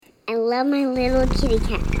I love my little kitty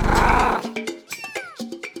cat.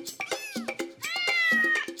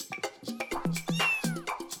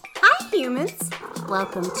 Hi, humans.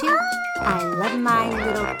 Welcome to I Love My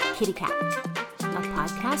Little Kitty Cat, a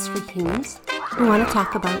podcast for humans who want to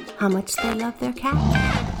talk about how much they love their cat.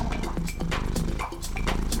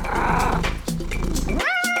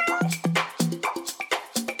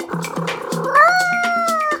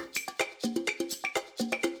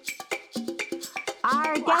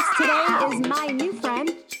 Our guest today is my new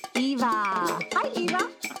friend, Eva. Hi, Eva.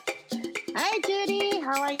 Hi, Judy.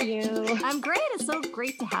 How are you? I'm great. It's so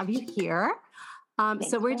great to have you here.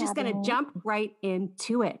 So we're just going to jump right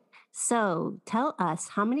into it. So tell us,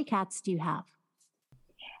 how many cats do you have?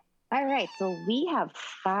 All right. So we have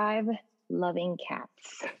 5 loving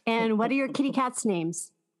cats. And what are your kitty cats'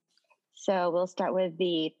 names? So we'll start with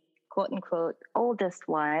the quote unquote oldest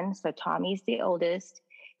one. So Tommy's the oldest.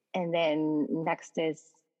 And then next is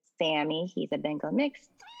Sammy. He's a Bengal mix.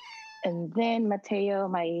 And then Mateo,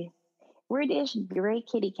 my weirdish gray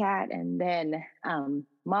kitty cat. And then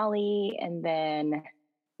Molly. And then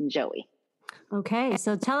Joey. Okay.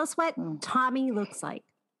 So tell us what Tommy looks like.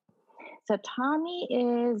 So Tommy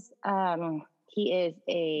is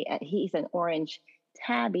he's an orange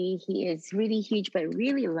tabby. He is really huge but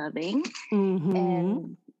really loving. Mm-hmm.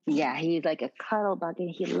 And yeah, he's like a cuddle bug, and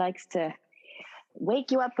he likes to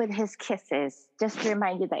wake you up with his kisses just to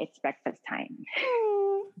remind you that it's breakfast time.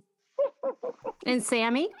 And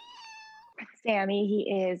Sammy? Sammy, he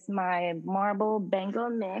is my marble Bengal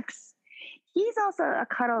mix. He's also a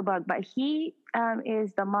cuddle bug, but he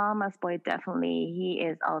is the mama's boy,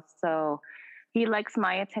 definitely. He likes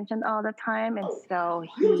my attention all the time, and so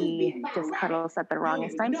he just cuddles at the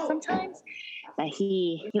wrongest time sometimes. But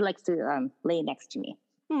he likes to lay next to me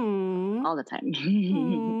all the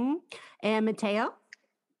time. And Mateo?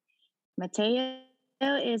 Mateo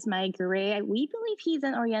is my gray. We believe he's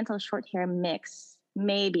an Oriental short hair mix,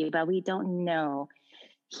 maybe, but we don't know.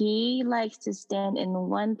 He likes to stand in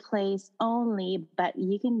one place only, but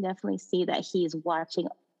you can definitely see that he's watching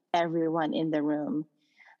everyone in the room.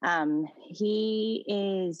 He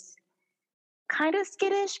is kind of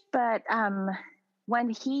skittish, but when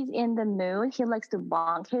he's in the mood, he likes to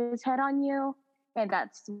bonk his head on you, and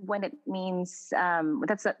that's when it means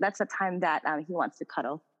that's a time that he wants to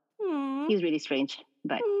cuddle. He's really strange,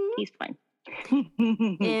 but he's fine.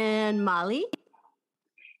 And Molly?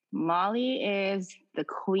 Molly is the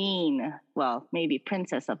queen, well, maybe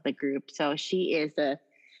princess of the group. So she's the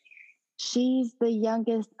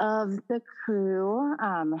youngest of the crew.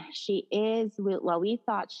 We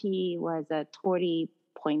thought she was a Tortie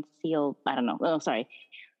point seal. I don't know. Oh, sorry.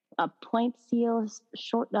 A point seal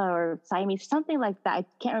short or Siamese, something like that. I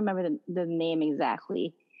can't remember the name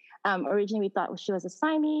exactly. Originally, we thought she was a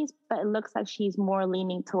Siamese, but it looks like she's more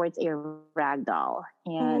leaning towards a ragdoll.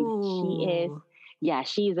 And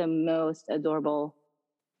she's the most adorable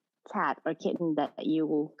cat or kitten that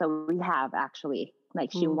we have, actually.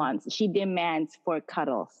 Like she demands for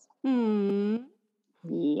cuddles.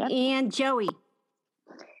 Yep. And Joey?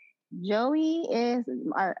 Joey is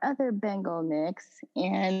our other Bengal mix.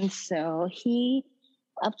 And so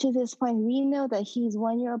up to this point, we know that he's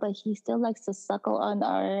 1 year old, but he still likes to suckle on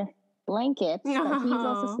our blankets. But he's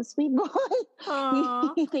also a sweet boy.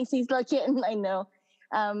 He thinks he's a kitten, I know.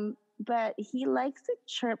 But he likes to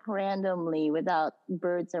chirp randomly without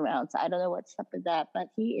birds around. So I don't know what's up with that. But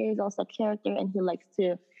he is also a character, and he likes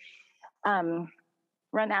to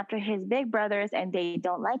run after his big brothers, and they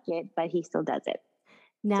don't like it, but he still does it.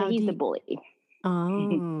 Now, so he's the bully.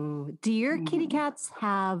 Oh, do your kitty cats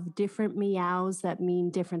have different meows that mean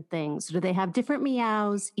different things? Do they have different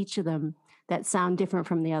meows, each of them, that sound different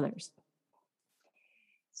from the others?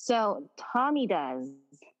 So Tommy does.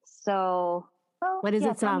 So what does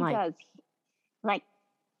it sound Tommy like? Does.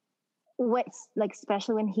 Like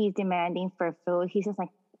especially when he's demanding for food, he's just like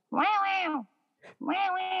wow wow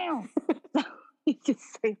wow wow.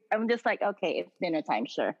 I'm just like, okay, it's dinner time,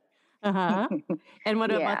 sure. And what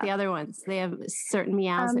about the other ones? They have certain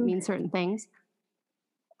meows that mean certain things.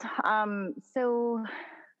 So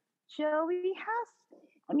Joey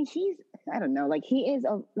he's, I don't know, like he is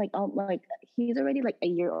he's already like a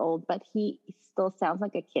year old, but he still sounds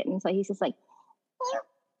like a kitten. So he's just like, meow,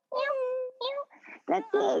 meow, meow. That's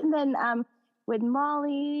it. And then with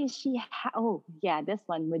Molly, this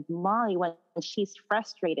one with Molly, when she's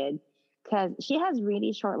frustrated, because she has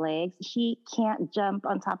really short legs. She can't jump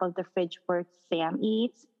on top of the fridge where Sam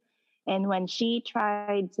eats. And when she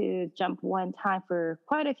tried to jump one time for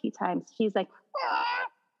quite a few times, she's like,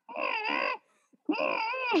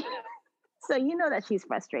 So you know that she's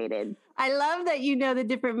frustrated. I love that you know the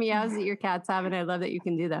different meows that your cats have, and I love that you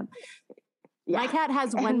can do them. Yeah. My cat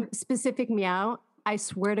has one specific meow. I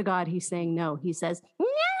swear to God, he's saying no. He says,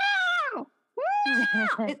 meow,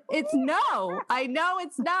 meow. It's no. I know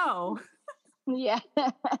it's no. Yeah.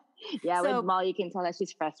 Yeah, So- with Molly, you can tell that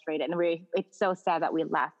she's frustrated. And it's so sad that we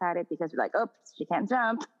laugh at it because we're like, oops, she can't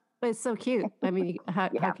jump. But it's so cute. I mean, how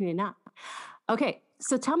can you not? Okay,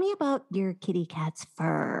 so tell me about your kitty cat's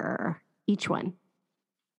fur. Each one.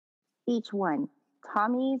 Each one.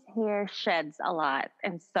 Tommy's hair sheds a lot.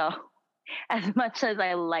 And so, as much as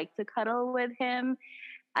I like to cuddle with him,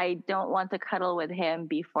 I don't want to cuddle with him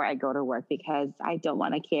before I go to work because I don't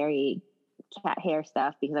want to carry cat hair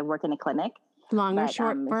stuff because I work in a clinic. Long or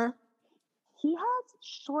short fur? He has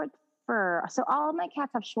short fur. So all of my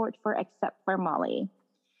cats have short fur except for Molly.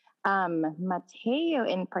 Mateo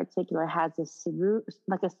in particular has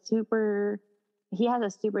he has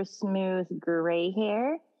a super smooth gray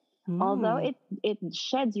hair. Although it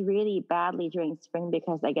sheds really badly during spring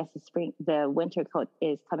because I guess the winter coat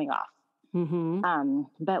is coming off. Mm-hmm.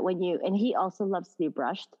 But he also loves to be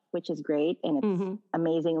brushed, which is great. And it's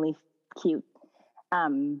amazingly cute.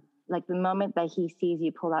 Like the moment that he sees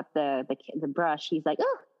you pull out the brush, he's like,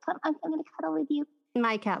 "Oh, come, I'm going to cuddle with you."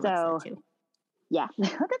 My cat loves that too. Yeah,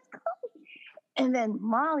 that's cool. And then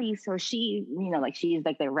Molly, so she, she's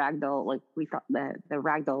like the ragdoll, like we thought the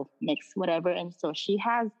ragdoll mix, whatever. And so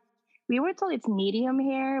we were told it's medium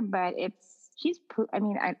hair, but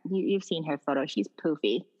you've seen her photo. She's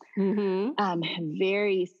poofy,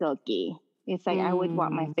 very silky. It's like I would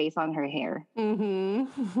want my face on her hair.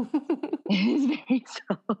 It's very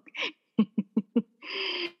silky.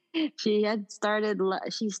 She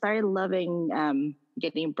started loving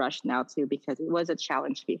getting brushed now too because it was a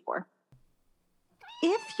challenge before.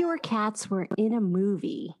 If your cats were in a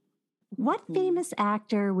movie, what famous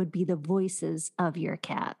actor would be the voices of your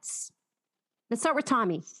cats? Let's start with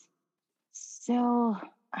Tommy. So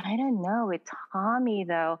I don't know. With Tommy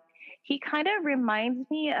though, he kind of reminds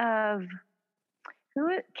me of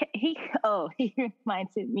he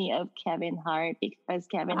reminds me of Kevin Hart because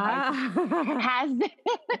Kevin Hart has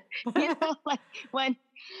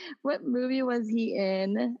what movie was he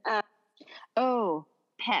in?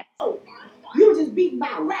 Pets. Oh, you were just beaten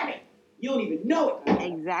by a rabbit. You don't even know it.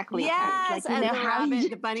 Exactly. Yes, and the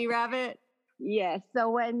rabbit, the bunny rabbit. Yes.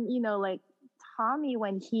 So when Tommy,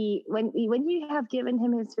 when you have given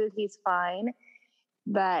him his food, he's fine.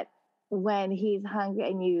 But when he's hungry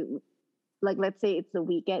and you, like, let's say it's the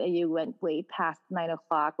weekend and you went way past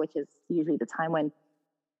 9:00, which is usually the time when,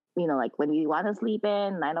 when we want to sleep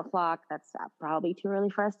in, 9:00, that's probably too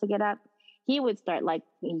early for us to get up. He would start like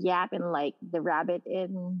yapping like the rabbit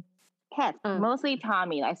in Pets. Mostly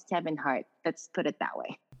Tommy. That's Kevin Hart. Let's put it that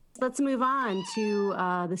way. Let's move on to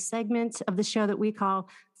the segment of the show that we call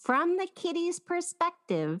From the Kitty's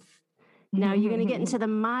Perspective. Now you're going to get into the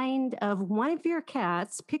mind of one of your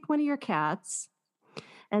cats, pick one of your cats,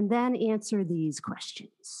 and then answer these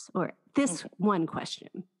questions, or this one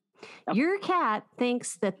question. Okay. Your cat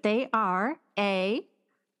thinks that they are an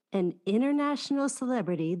international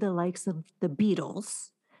celebrity, the likes of the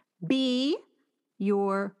Beatles, B,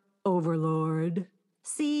 your overlord,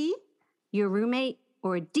 C, your roommate,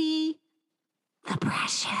 or D, the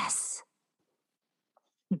precious.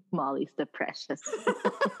 Molly's the precious.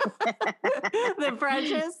 The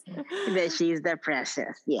precious? She's the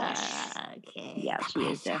precious. Yes. Okay. Yeah, she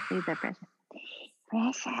is definitely the precious.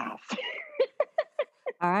 Precious.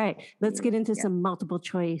 All right, let's get into some multiple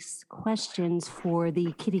choice questions for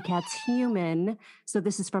the kitty cat's human. So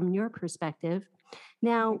this is from your perspective.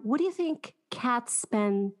 Now, what do you think cats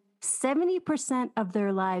spend 70% of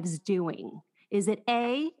their lives doing? Is it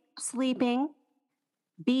A, sleeping,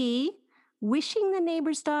 B, wishing the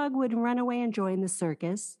neighbor's dog would run away and join the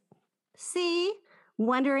circus, C,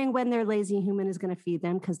 wondering when their lazy human is going to feed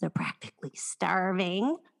them because they're practically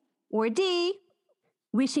starving, or D,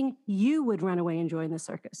 wishing you would run away and join the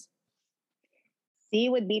circus? C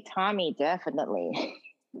would be Tommy, definitely.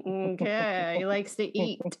 Okay, he likes to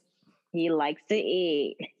eat. He likes to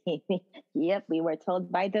eat. Yep, we were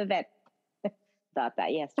told by the vet. Thought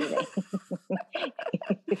that yesterday.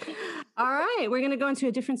 All right, we're going to go into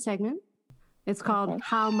a different segment. It's called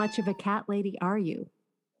How Much of a Cat Lady Are You?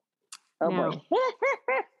 Oh, now, boy.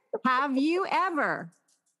 Have you ever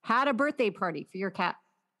had a birthday party for your cat?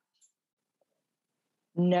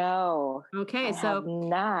 No. Okay, so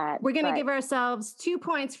not. We're going to give ourselves 2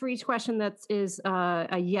 points for each question that is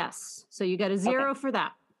a yes. So you got a 0 for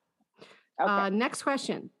that. Okay. Next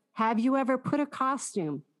question. Have you ever put a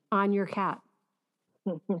costume on your cat?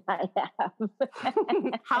 I have.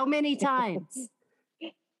 How many times?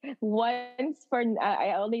 Once for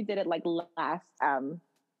I only did it like last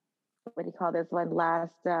what do you call this one,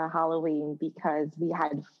 last Halloween, because we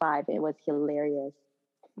had 5. It was hilarious.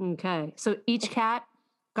 Okay. So each cat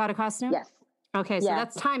got a costume? Yes. Okay. So Yeah.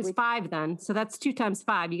 that's times 5 then. So that's 2 times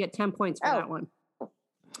 5. You get 10 points for that one.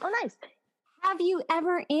 Oh, nice. Have you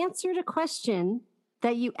ever answered a question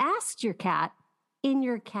that you asked your cat in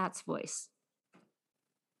your cat's voice?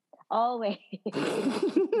 Always.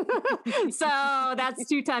 So that's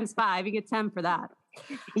 2 times 5. You get 10 for that.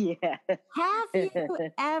 Yeah. Have you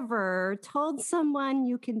ever told someone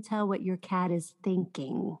you can tell what your cat is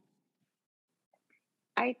thinking?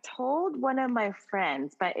 I told one of my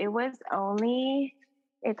friends, but I was only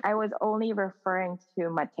referring to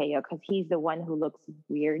Mateo because he's the one who looks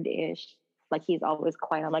weirdish. Like he's always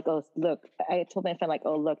quiet. I'm like, oh, look. I told my friend, like,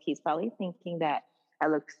 oh, look, he's probably thinking that I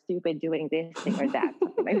look stupid doing this thing or that.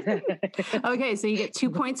 Like that. Okay, so you get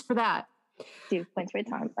 2 points for that. 2 points for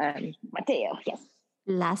Tom. Mateo, yes.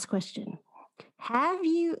 Last question. Have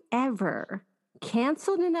you ever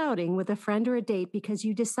canceled an outing with a friend or a date because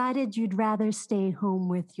you decided you'd rather stay home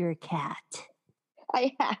with your cat?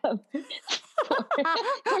 I have.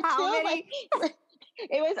 How many?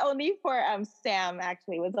 It was only for Sam,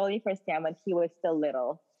 actually. It was only for Sam when he was still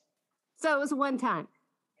little. So it was one time.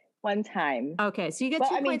 One time. Okay, so you get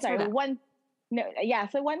 2 points for that.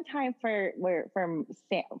 So one time for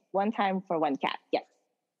Sam. One time for one cat. Yes.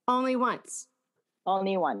 Only once.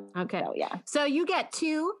 Only one. Okay. So, yeah. So you get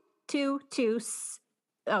 2.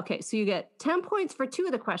 Okay, so you get 10 points for 2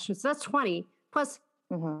 of the questions. So that's 20 plus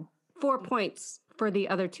 4 points for the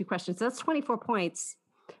other 2 questions. So that's 24 points.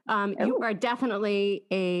 You are definitely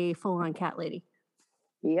a full-on cat lady.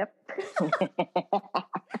 Yep.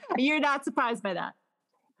 You're not surprised by that.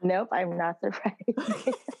 Nope, I'm not surprised.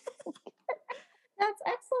 That's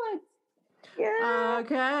excellent. Yeah.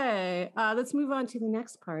 Okay. Let's move on to the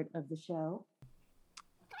next part of the show.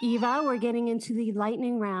 Eva, we're getting into the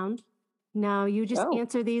lightning round. Now, you just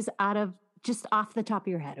answer these off the top of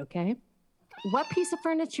your head, okay? What piece of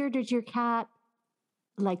furniture did your cat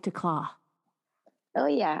like to claw? Oh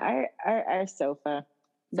yeah, our sofa.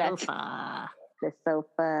 Sofa. The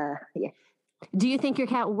sofa. Yeah. Do you think your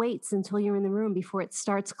cat waits until you're in the room before it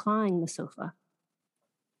starts clawing the sofa?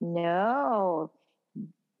 No.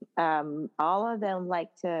 All of them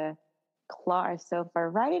like to claw our sofa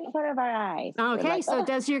right in front of our eyes. Okay, like, so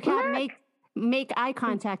does your cat make eye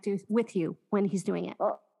contact with you when he's doing it?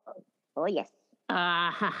 Oh yes.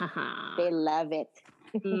 They love it.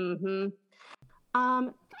 Mm-hmm.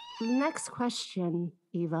 Next question,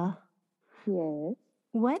 Eva. Yes.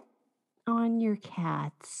 What on your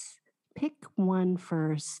cats? Pick one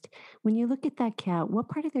first. When you look at that cat, what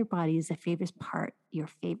part of their body is your favorite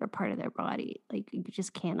part of their body? Like you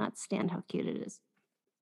just cannot stand how cute it is.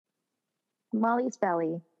 Molly's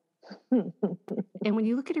belly. And when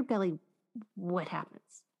you look at her belly, what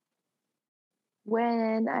happens?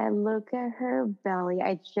 When I look at her belly,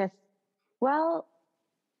 I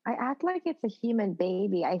act like it's a human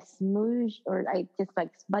baby. I just like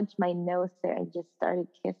smudge my nose there and just started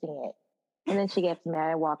kissing it. And then she gets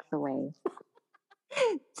mad and walks away.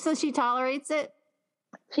 So she tolerates it?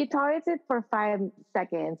 She tolerates it for 5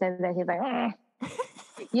 seconds. And then she's like, "Argh."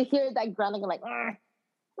 You hear that grunting like, "Argh."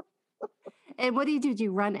 And what do? Do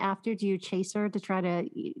you run after? Do you chase her to try to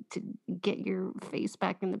get your face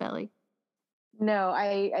back in the belly? No,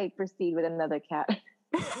 I proceed with another cat.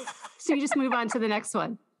 So you just move on to the next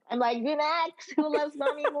one. I'm like, next, who loves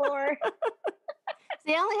mommy more?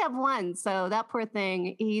 They only have one, so that poor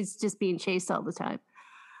thing, he's just being chased all the time.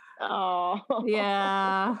 Oh.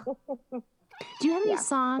 Yeah. Do you have any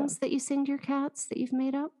songs that you sing to your cats that you've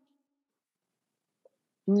made up?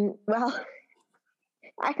 Well,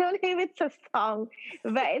 I don't know if it's a song,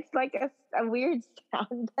 but it's like a weird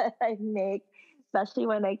sound that I make, especially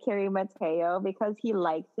when I carry Mateo because he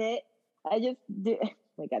likes it. I just do. Oh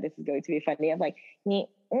my God, this is going to be funny. I'm like,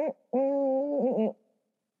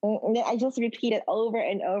 I just repeat it over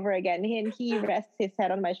and over again. And he rests his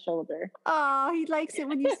head on my shoulder. Oh, he likes it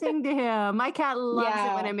when you sing to him. My cat loves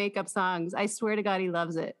it when I make up songs. I swear to God, he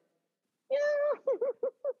loves it. Yeah.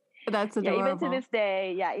 That's adorable. Even to this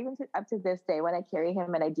day, up to this day, when I carry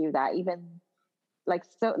him and I do that, even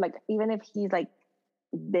if he's like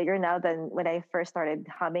bigger now than when I first started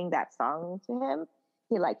humming that song to him,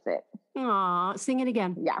 he likes it. Aw, sing it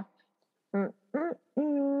again. Yeah. And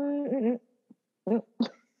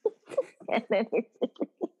then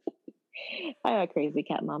I'm a crazy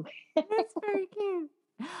cat mom. That's very cute.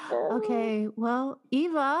 Okay, well,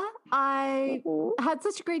 Eva, I had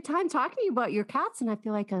such a great time talking to you about your cats, and I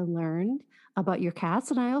feel like I learned about your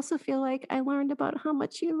cats, and I also feel like I learned about how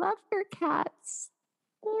much you love your cats.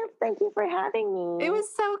 Yes, thank you for having me. It was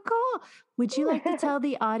so cool. Would you like to tell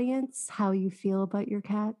the audience how you feel about your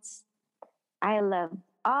cats? I love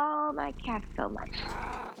all my cats so much.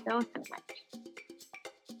 So much.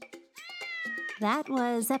 That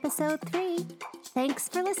was episode 3. Thanks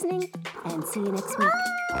for listening and see you next week.